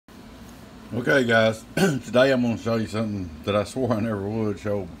Okay guys, today I'm going to show you something that I swore I never would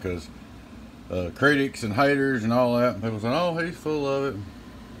show because critics and haters and all that, and people saying, oh, he's full of it.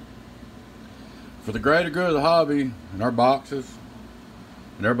 For the greater good of the hobby and our boxes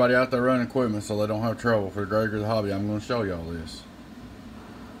and everybody out there running equipment so they don't have trouble, for the greater good of the hobby, I'm going to show y'all this.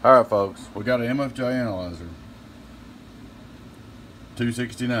 Alright folks, we got an MFJ analyzer.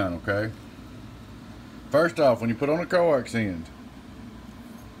 269, okay? First off, when you put on a coax end,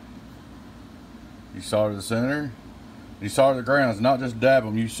 you solder the center, you solder the grounds, not just dab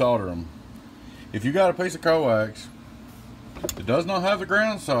them, you solder them. If you got a piece of coax that does not have the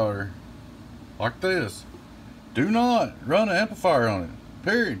ground solder, like this, do not run an amplifier on it.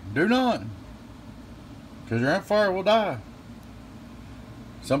 Period. Do not. Because your amplifier will die.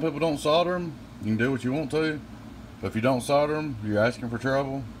 Some people don't solder them. You can do what you want to. But if you don't solder them, you're asking for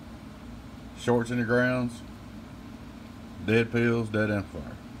trouble. Shorts in your grounds. Dead pills, dead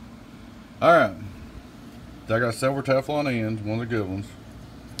amplifier. Alright. I got a silver Teflon end, one of the good ones.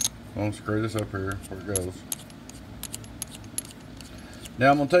 I'm going to screw this up here where it goes.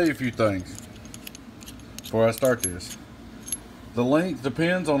 Now I'm going to tell you a few things before I start this. The length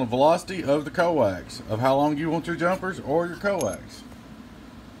depends on the velocity of the coax, of how long you want your jumpers or your coax.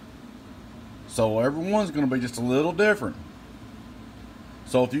 So everyone's going to be just a little different.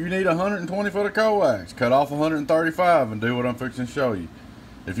 So if you need 120 foot of coax, cut off 135 and do what I'm fixing to show you.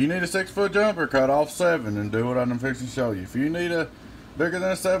 If you need a 6 foot jumper, cut off 7 and do what I'm fixing to show you. If you need a bigger than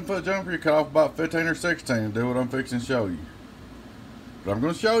a 7 foot jumper, you cut off about 15 or 16 and do what I'm fixing to show you. But I'm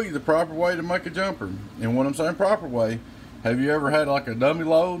going to show you the proper way to make a jumper. And when I'm saying proper way, have you ever had like a dummy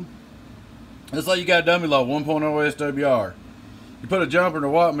load? Let's say you got a dummy load, 1.0 SWR. You put a jumper and a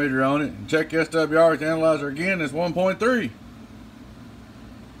watt meter on it and check the SWR at the analyzer again, it's 1.3.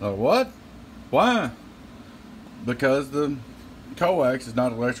 Oh, what? Why? Because the coax is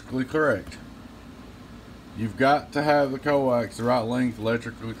not electrically correct. You've got to have the coax the right length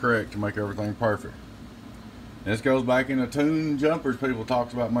electrically correct to make everything perfect. And this goes back into tuning jumpers people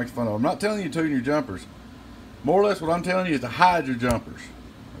talks about, makes fun of. I'm not telling you to tune your jumpers. More or less what I'm telling you is to hide your jumpers.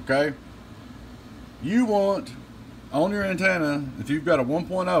 Okay? You want on your antenna, if you've got a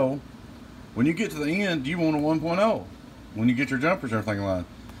 1.0, when you get to the end, you want a 1.0. When you get your jumpers and everything aligned.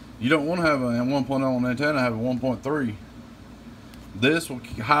 You don't want to have a 1.0 on the antenna, have a 1.3. This will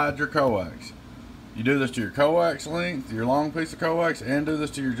hide your coax. You do this to your coax length, your long piece of coax, and do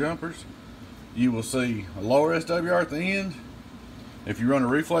this to your jumpers. You will see a lower SWR at the end. If you run a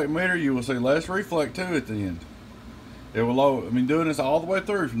reflect meter, you will see less reflect too at the end. It will lower, doing this all the way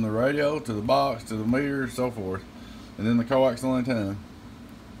through from the radio to the box to the meter and so forth, and then the coax on the antenna.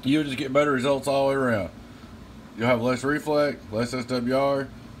 You'll just get better results all the way around. You'll have less reflect, less SWR.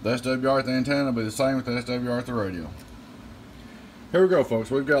 The SWR at the antenna will be the same with the SWR at the radio. Here we go, folks.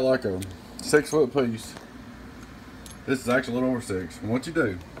 We've got like a 6 foot piece. This is actually a little over 6. And what you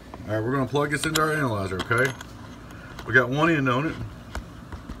do, alright, we're going to plug this into our analyzer, okay? We got one end on it.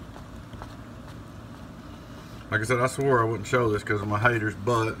 Like I said, I swore I wouldn't show this because of my haters,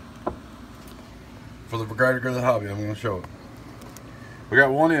 but for the greater good of the hobby, I'm going to show it. We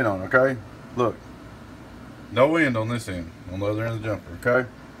got one end on it, okay? Look. No end on this end, on the other end of the jumper, okay?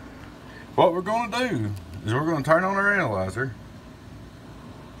 What we're going to do is we're going to turn on our analyzer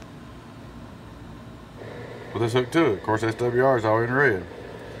with this hook to it. Of course, SWR is all in red.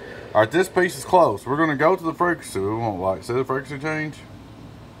 Alright, this piece is close. We're going to go to the frequency. We won't like, see the frequency change?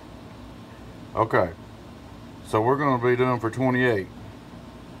 Okay. So we're going to be doing for 28.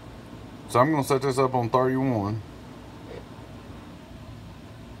 So I'm going to set this up on 31.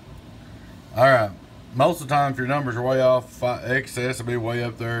 Alright. Most of the time, if your numbers are way off, excess will be way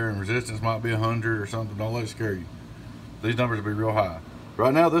up there and resistance might be 100 or something. Don't let it scare you. These numbers will be real high.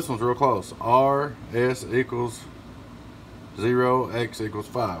 Right now, this one's real close. RS equals 0, X equals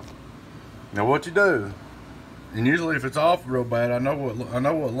 5. Now what you do, and usually if it's off real bad, I know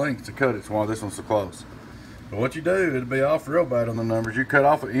what length to cut it, so why this one's so close. But what you do, it'll be off real bad on the numbers. You cut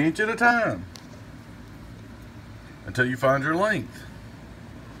off an inch at a time until you find your length.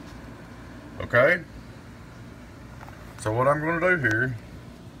 Okay? So what I'm going to do here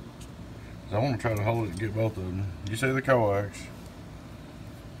is I want to try to hold it and get both of them. You see the coax.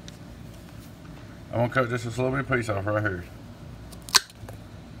 I'm going to cut just a little bit piece off right here.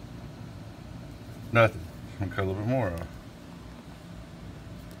 Nothing. I'm going to cut a little bit more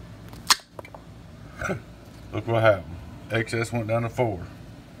off. Look what happened. Excess went down to 4.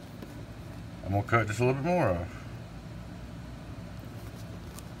 I'm going to cut just a little bit more off.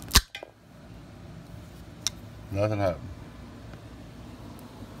 Nothing happened.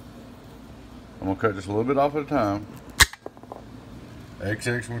 I'm going to cut just a little bit off at a time.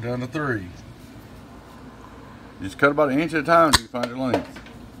 XX went down to 3. Just cut about an inch at a time until you find your length.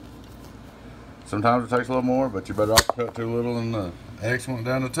 Sometimes it takes a little more, but you're better off to cut too little than the X went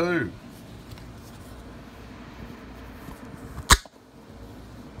down to 2.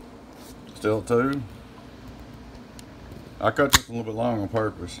 Still at 2. I cut this a little bit long on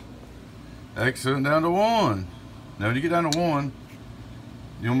purpose. X went down to 1. Now when you get down to 1,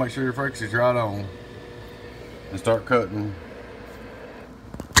 you want to make sure your frequency is right on. And start cutting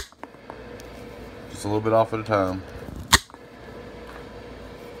just a little bit off at a time.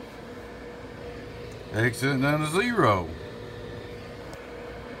 X went down to 0.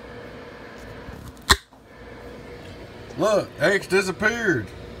 Look, X disappeared.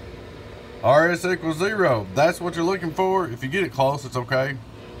 RS equals 0. That's what you're looking for. If you get it close, it's okay.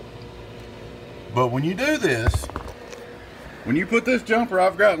 But when you do this, when you put this jumper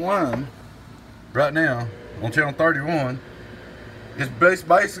I've got in line right now on channel 31, it's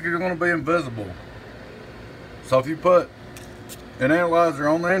basically going to be invisible. So if you put an analyzer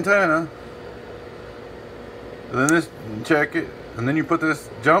on the antenna, and then this, check it, and then you put this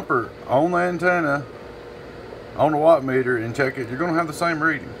jumper on the antenna, on the watt meter, and check it, you're going to have the same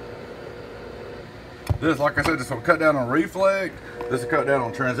reading. This, like I said, this will cut down on reflect. This will cut down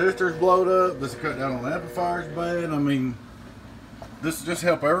on transistors blowed up. This will cut down on amplifiers bad. I mean, this will just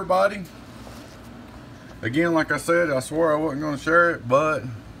help everybody. Again, like I said, I swore I wasn't going to share it, but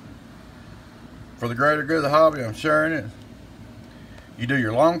for the greater good of the hobby, I'm sharing it. You do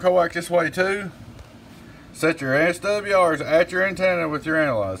your long coax this way too. Set your SWRs at your antenna with your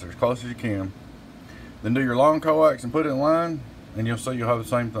analyzer as close as you can. Then do your long coax and put it in line, and you'll see you'll have the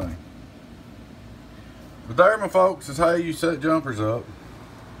same thing. But there, my folks, is how you set jumpers up.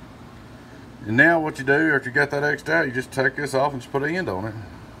 And now what you do, after you got that X'd out, you just take this off and just put an end on it.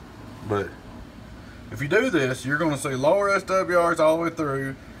 But if you do this, you're going to see lower SWRs all the way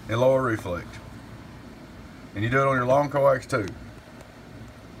through and lower reflect. And you do it on your long coax too.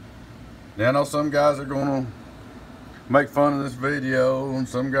 Now I know some guys are going to make fun of this video, and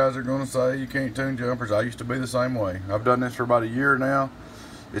some guys are going to say you can't tune jumpers. I used to be the same way. I've done this for about a year now.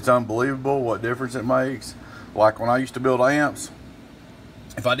 It's unbelievable what difference it makes. Like when I used to build amps,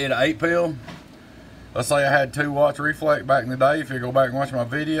 if I did an 8-pill, let's say I had 2 watts reflect back in the day. If you go back and watch my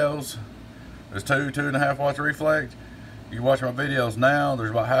videos, there's 2.5 watts reflect. You watch my videos now,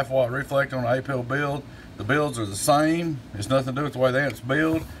 there's about half watt reflect on an 8-pill build. The builds are the same. It's nothing to do with the way the amps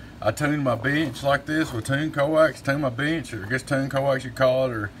build. I tuned my bench like this with tuned coax, tune my bench, or I guess tuned coax you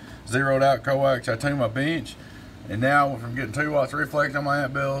call it, or zeroed out coax. I tuned my bench. And now from getting 2 watts reflect on my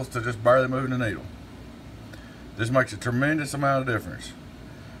amp builds to just barely moving the needle. This makes a tremendous amount of difference.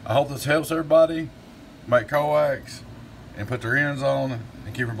 I hope this helps everybody make coax and put their ends on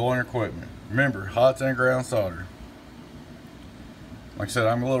and keep from blowing your equipment. Remember, hot and ground solder. Like I said,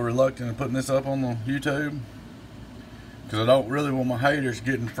 I'm a little reluctant in putting this up on the YouTube because I don't really want my haters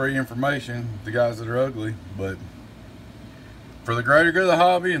getting free information, the guys that are ugly. But for the greater good of the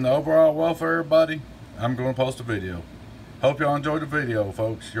hobby and the overall welfare of everybody, I'm going to post a video. Hope y'all enjoyed the video,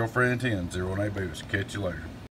 folks. Your friend 10, 018 Beavis. Catch you later.